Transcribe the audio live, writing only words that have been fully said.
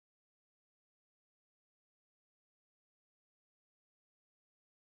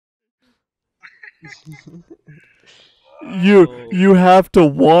Oh, You have to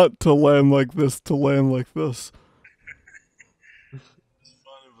want to land like this to land like this. It's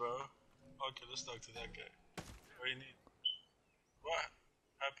funny, bro. Okay, let's talk to that guy. What do you need? What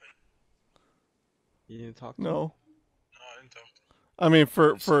happened? you didn't talk to him? No. No, I didn't talk to him. I mean The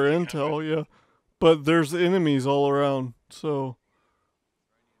for same thing happened. intel, yeah. But there's enemies all around, so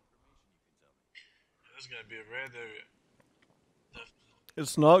It's gonna be a red area. Definitely.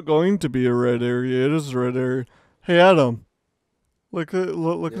 it's not going to be a red area. It is a red area. Hey Adam, look at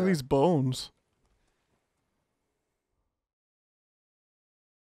Yeah. these bones.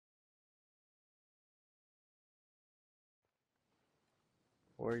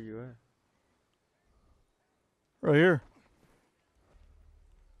 Where are you at? Right here.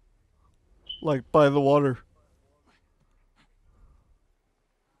 Like by the water.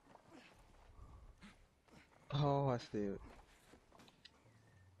 Oh, I see it.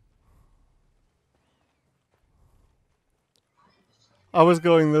 I was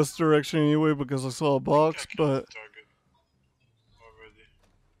going this direction anyway because I saw a I think I box, killed but the target already.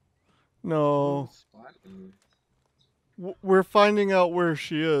 no. Who's spotting We're finding out where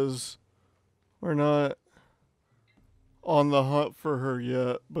she is. We're not on the hunt for her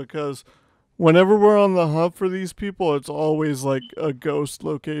yet because whenever we're on the hunt for these people, it's always like a ghost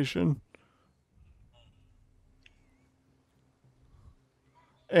location.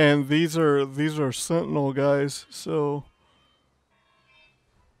 And these are sentinel guys, so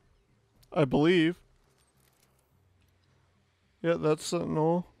I believe. Yeah, that's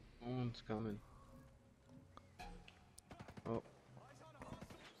sentinel. me? One's coming. Oh,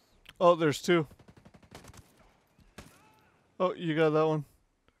 Oh, there's two. Oh, you got that one.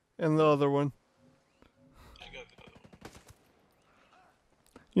 And the other one. I got the other one.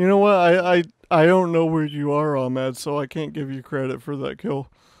 You know what? I don't know where you are, Ahmad, so I can't give you credit for that kill.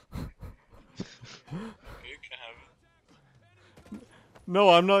 Okay, you can have it. No,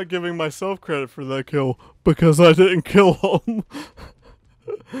 I'm not giving myself credit for that kill because I didn't kill him.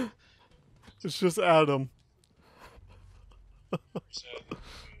 It's just Adam. Sad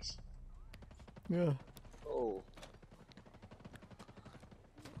because Yeah. oh,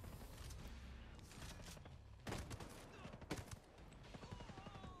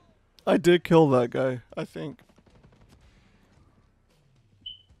 I did kill that guy, I think.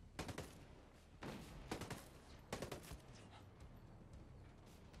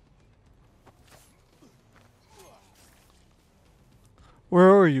 Where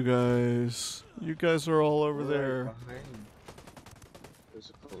are you guys? You guys are all over we're right there. behind. There's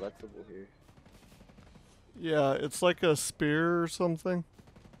a collectible here. Yeah, it's like a spear or something.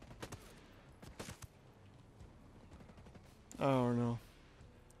 I don't know.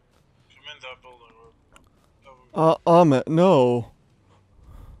 come in that building. That would Ahmed, no.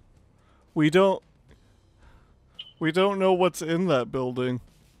 We don't we don't know what's in that building.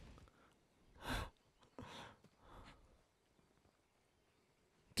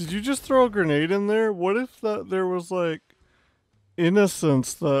 Did you just throw a grenade in there? What if that there was like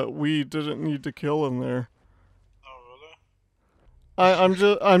innocents that we didn't need to kill in there? oh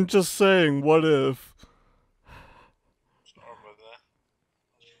really? I'm just saying, what if? Sorry about that.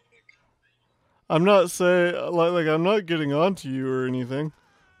 Like, I'm not saying like I'm not getting onto you or anything,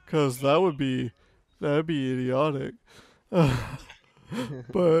 cause that'd be idiotic.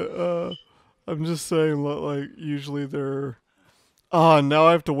 But I'm just saying like usually they're now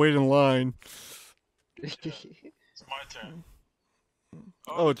I have to wait in line. yeah, it's my turn.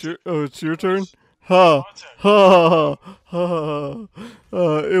 Oh, Oh, it's your turn. gosh, it's Ha my turn. ha ha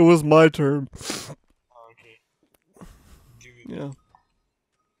ha. It was my turn. Oh, okay. Give it. Yeah,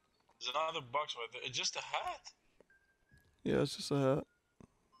 There's another box right there. It's just a hat yeah, it's just a hat.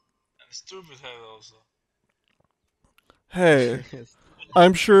 and a stupid hat also. Hey,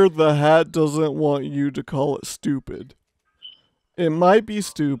 I'm sure the hat doesn't want you to call it stupid. It might be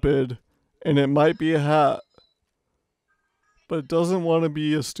stupid, and it might be a hat, but it doesn't want to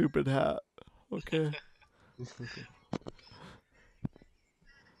be a stupid hat. Okay.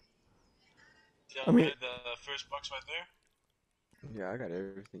 Yeah, I I mean, had the first box right there. Yeah, I got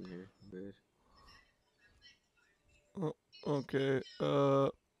everything here. Good. okay. I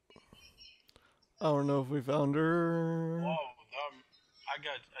don't know if we found her. Whoa, I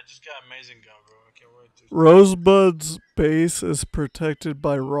just got amazing gun, bro. I can't wait to. Rosebud's base is protected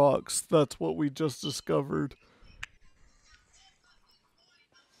by rocks. That's what we just discovered.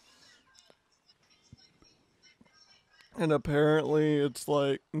 And apparently it's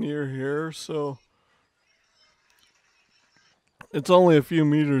like near here, so it's only a few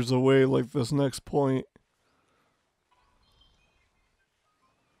meters away, like this next point.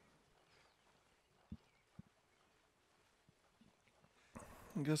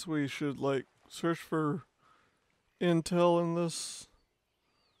 I guess we should like search for intel in this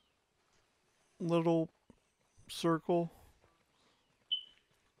little circle.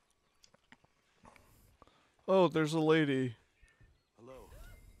 Oh, there's a lady. Hello.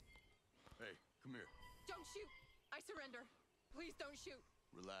 Hey, come here. Don't shoot! I surrender. Please don't shoot.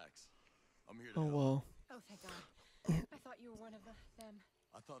 Relax. I'm here to Oh help. well. Oh, thank God. I thought you were one of them.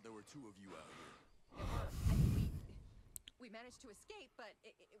 I thought there were two of you out here. There were. I mean, we managed to escape, but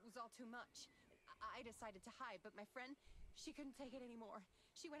it was all too much. I decided to hide, but my friend, she couldn't take it anymore.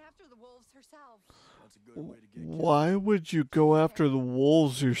 She went after the wolves herself. That's a good way to get killed. Why would you go after the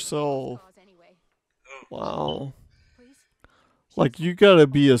wolves yourself? Cause anyway. Wow. Please? Like, you gotta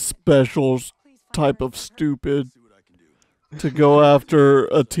be a special Please find type her of and get her. stupid See what I can do. to go after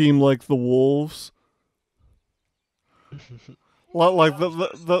a team like the Wolves. Like,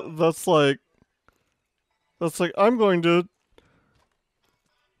 that's like, I'm going to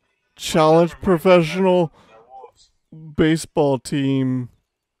challenge professional baseball team,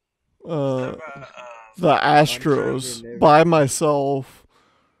 the Astros, by myself.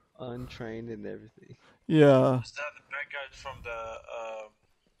 Untrained and everything. Yeah. Is that the bad guys from the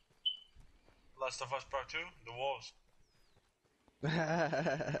Last of Us Part 2? The Wolves. That's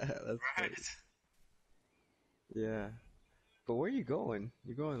Right. funny. Yeah. But where are you going?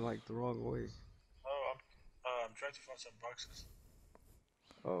 You're going like the wrong way. Oh, I'm trying to find some boxes.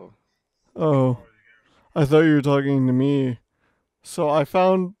 Oh. Oh, I thought you were talking to me. So I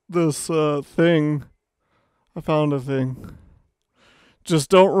found this thing. I found a thing. Just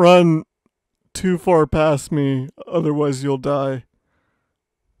don't run too far past me, otherwise you'll die.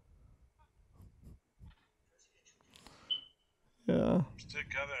 Yeah. I'm still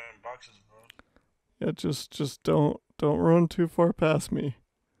gathering boxes, bro. Yeah, just don't run too far past me.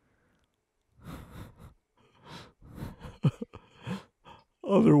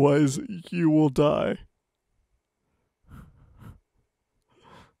 Otherwise you will die.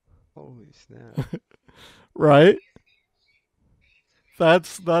 Holy snap. Right?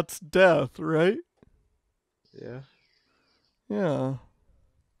 That's death, right? Yeah. Yeah.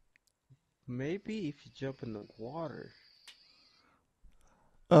 Maybe if you jump in the water.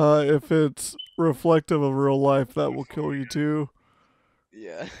 If it's reflective of real life, that will kill you too.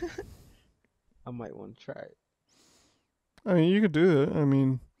 Yeah. I might want to try it. I mean, you could do it. I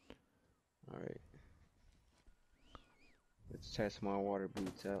mean, Alright. Let's test my water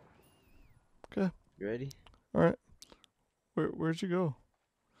boots out. okay. You ready? All right. Where'd you go?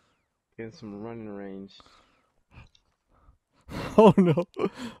 Getting some running range. Oh no.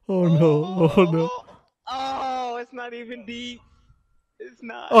 Oh no. Oh no. Oh, it's not even deep. It's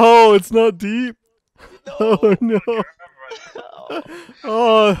not. Oh, it's not deep. No. Oh no. Oh.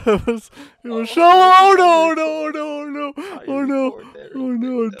 Oh, it was shallow. Oh no. How Oh you no. record that Oh real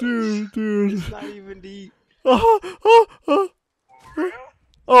no, quick, though? dude. It's not even deep. Oh, For real?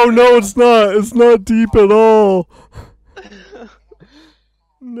 oh no, it's not. It's not deep at all.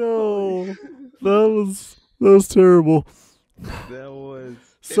 No. That was terrible. That was.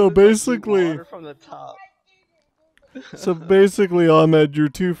 So it looked like basically- water from the top. So basically, Ahmed, your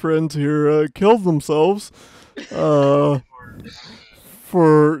two friends here killed themselves for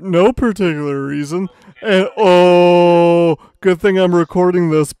no particular reason. And oh, good thing I'm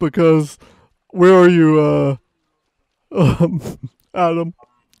recording this because where are you, Adam?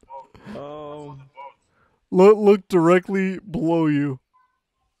 Look directly below you.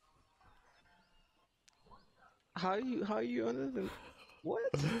 How you under the what?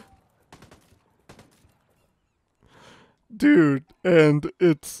 Dude, and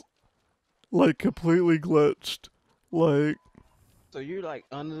it's like completely glitched. Like, So you're like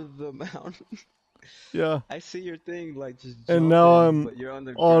under the mountain. yeah. I see your thing like just. And now jumping, I'm but you're on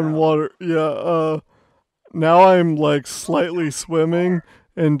underground. water. Yeah, now I'm like slightly swimming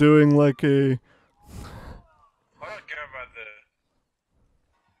and doing like a. I don't care about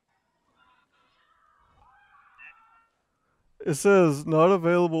the. It says not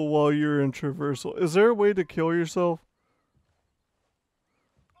available while you're in traversal. Is there a way to kill yourself?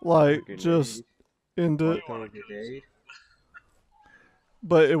 Like Grenade. just into, Throw a grenade.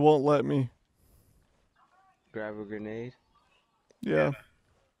 but it won't let me. Grab a grenade. Yeah.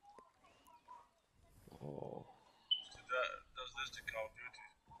 Oh. Does this to Call of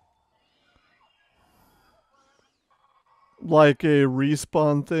Duty? Like a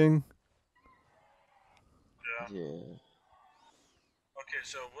respawn thing. Yeah. Yeah. Okay,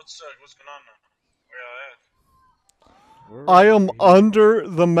 so what's going on now? Where y'all at? I am under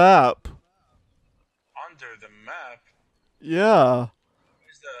the map. Under the map? Yeah.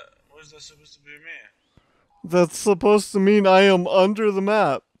 Where's that supposed to be me? That's supposed to mean I am under the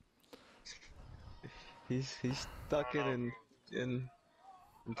map. He's stuck Oh, no. in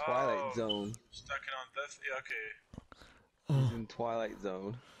Twilight Zone. Stuck in on death? Yeah, okay. He's in Twilight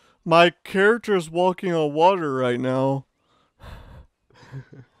Zone. My character's walking on water right now,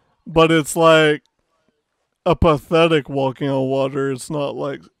 but it's like a pathetic walking on water. It's not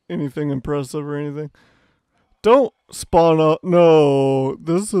like anything impressive or anything. Don't spawn up. No,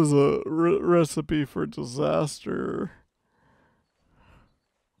 this is a recipe for disaster.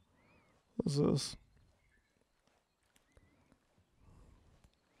 What's this?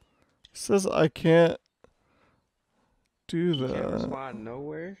 It says I can't do You that. can't respond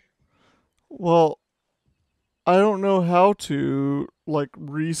nowhere. Well, I don't know how to like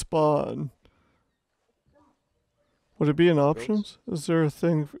respawn. Would it be in options? Is there a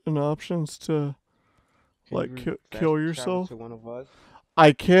thing in options to Can like you kill fast travel yourself? to one of us?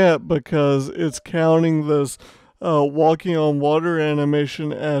 I can't because it's counting this walking on water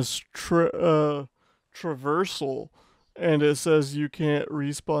animation as traversal, and it says you can't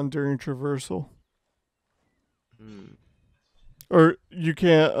respawn during traversal, or you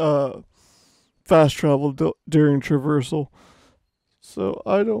can't fast travel during traversal. So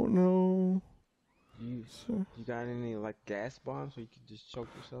I don't know. You got any like gas bombs so you can just choke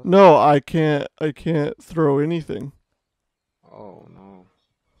yourself? No, I can't. I can't throw anything. Oh no.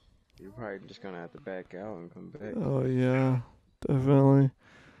 You're probably just gonna have to back out and come back. Oh yeah, definitely.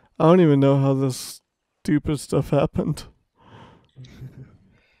 I don't even know how this stupid stuff happened.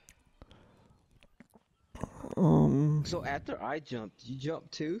 So after I jumped, you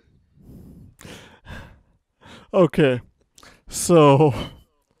jumped too? Okay. So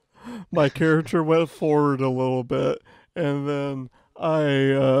my character went forward a little bit, and then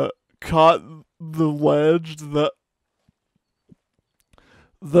I caught the ledge that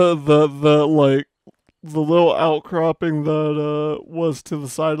the like the little outcropping that was to the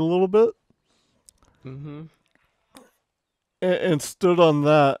side a little bit, Mm-hmm. and stood on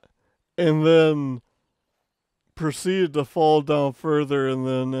that, and then proceeded to fall down further, and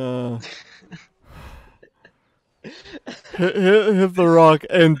then hit the rock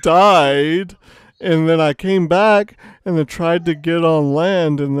and died. And then I came back and then tried to get on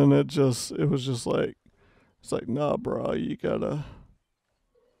land, and then it was just like, it's like, nah, bro, you gotta.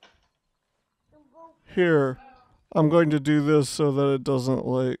 Here, I'm going to do this so that it doesn't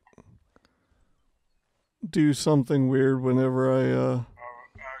like do something weird whenever I Alright,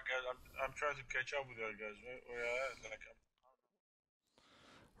 guys, I'm trying to catch up with you guys. Where you at? Like,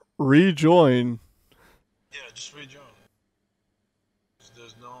 rejoin. yeah, just rejoin.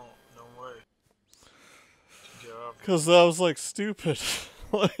 There's no way to get up. Because that was like stupid.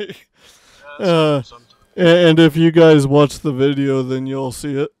 Like, Yeah, sometimes. and if you guys watch the video, then you'll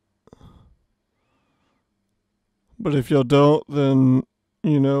see it. But if you don't, then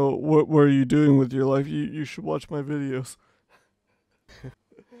you know what are you doing with your life? You should watch my videos. Do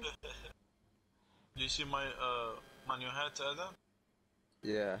you see my new hat, Adam?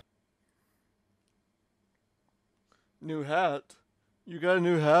 Yeah. New hat? You got a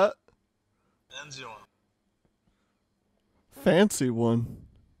new hat? Enzy one. Fancy one.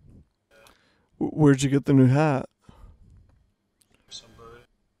 Where'd you get the new hat? Somebody.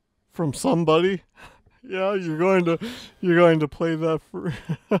 From somebody? Yeah, you're going to play that for.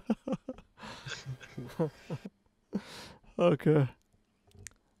 Okay.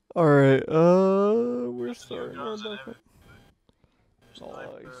 All right. We're starting our guns and back up.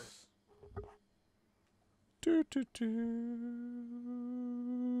 Sniper. Nice. Do.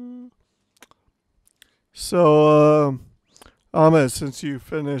 So, Ahmed, since you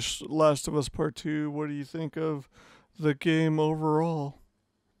finished Last of Us Part 2, what do you think of the game overall?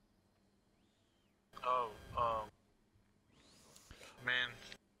 Oh, man,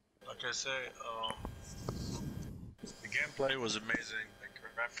 like I say, the gameplay was amazing. The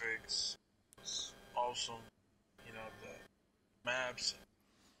graphics was awesome. You know, the maps,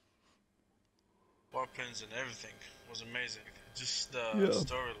 weapons, and everything was amazing. Just the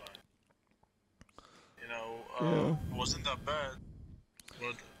storyline. You know, it wasn't that bad.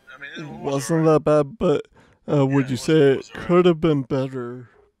 But I mean, it was Wasn't alright. that bad, but would you say it could have been better?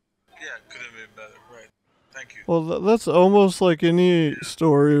 Yeah, it could have been better. Right. Thank you. Well, that's almost like any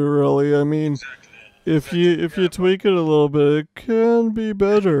story, really. I mean, Exactly. if you tweak it a little bit, it can be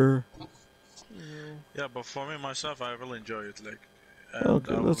better. Yeah, but for me myself, I really enjoy it. Like, and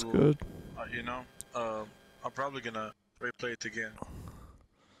Okay, that's good. You know, I'm probably gonna replay it again.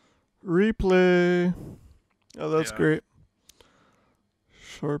 Replay. Oh, that's Yeah. great.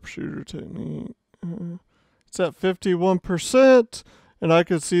 Sharpshooter technique. It's at 51%, And I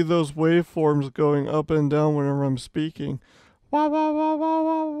could see those waveforms going up and down whenever I'm speaking. Wah, wah, wah, wah,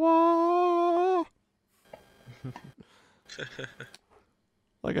 wah, wah.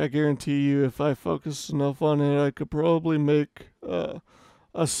 Like, I guarantee you, if I focus enough on it, I could probably make a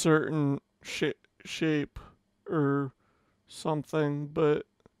certain shape or something, but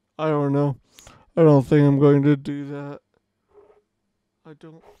I don't know. I don't think I'm going to do that. I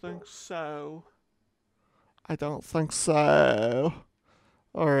don't think so. I don't think so.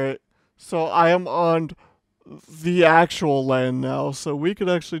 Alright. So I am on the actual land now, so we could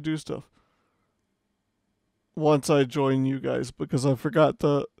actually do stuff. Once I join you guys, because I forgot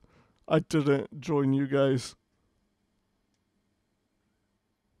that I didn't join you guys.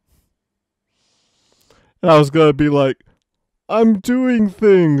 And I was gonna be like, I'm doing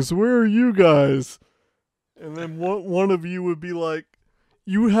things, where are you guys? And then one of you would be like,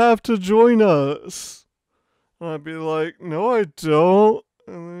 you have to join us. And I'd be like, no, I don't.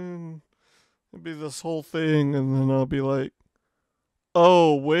 And then it'd be this whole thing. And then I'll be like,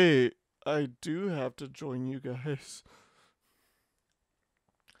 oh, wait, I do have to join you guys.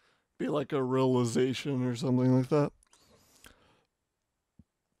 Be like a realization or something like that.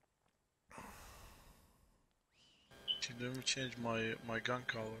 Let me change my gun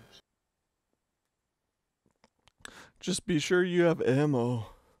colors. Just be sure you have ammo.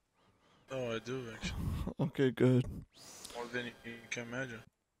 Oh, I do actually. Okay, good. More than you can imagine.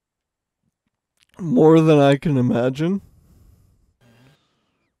 More than I can imagine?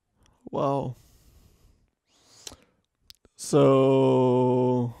 Wow.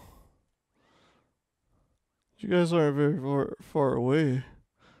 So... You guys aren't very far away.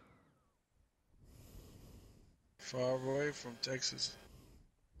 Far away from Texas.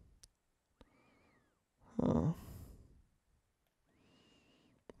 Oh.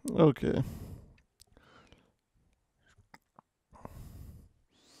 Okay.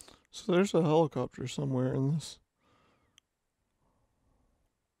 So there's a helicopter somewhere in this.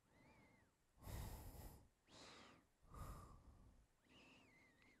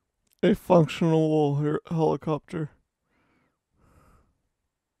 A functional helicopter.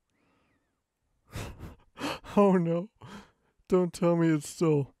 Oh no. Don't tell me it's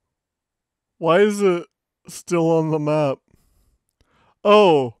still. Why is it still on the map?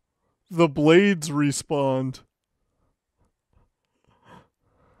 Oh, the blades respawned.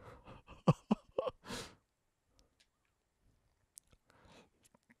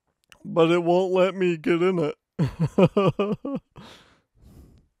 But it won't let me get in it.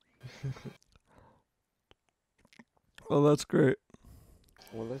 Oh, that's great.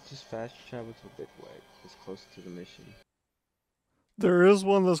 Well, let's just fast travel to Bitwag. It's close to the mission. There is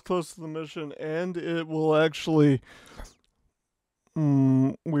one that's close to the mission, and it will actually...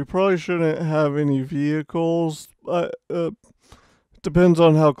 we probably shouldn't have any vehicles. Depends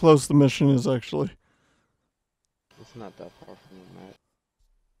on how close the mission is, actually. It's not that far from the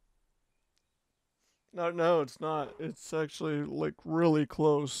map. No, it's not. It's actually, like, really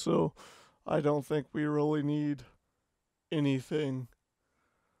close, so I don't think we really need anything.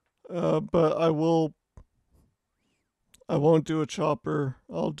 But I won't do a chopper.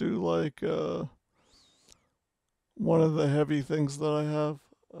 I'll do, like, one of the heavy things that I have.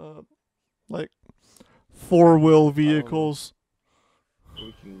 Like, four-wheel vehicles.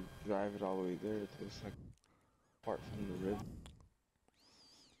 We can drive it all the way there to the second part from the river.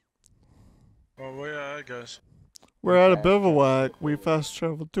 Oh, where are you guys? We're at a bivouac. We fast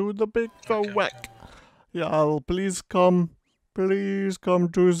travel to the bivouac. Okay. Yeah, please come. Please come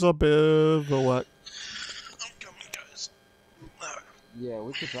to the bivouac. I'm coming, guys. Yeah,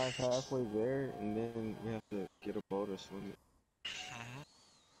 we could drive halfway there, and then we have to get a boat or swim it.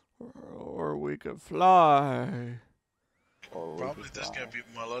 Or we could fly. Or we Probably could this fly. gonna be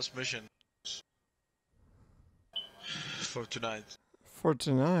my last mission for tonight. For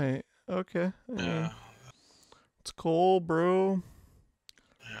tonight? Okay. Yeah, It's cold, bro.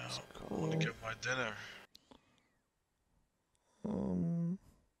 yeah. It's I want to cold. get my dinner.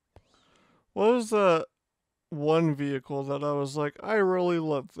 What was that one vehicle that I was like, I really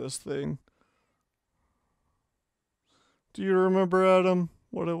love this thing? Do you remember, Adam,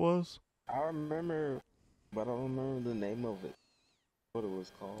 what it was? I remember, but I don't remember the name of it. What it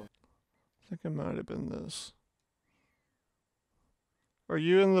was called. I think it might have been this. Are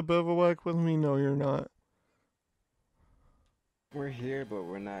you in the bivouac with me? No, you're not. We're here, but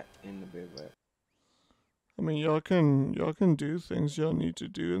we're not in the bivouac. I mean, y'all can do things y'all need to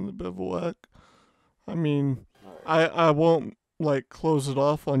do in the bivouac. I mean, Right. I won't like close it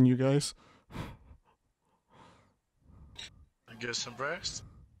off on you guys. And get some rest.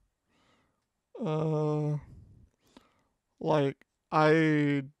 Like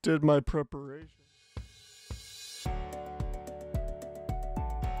I did my preparation.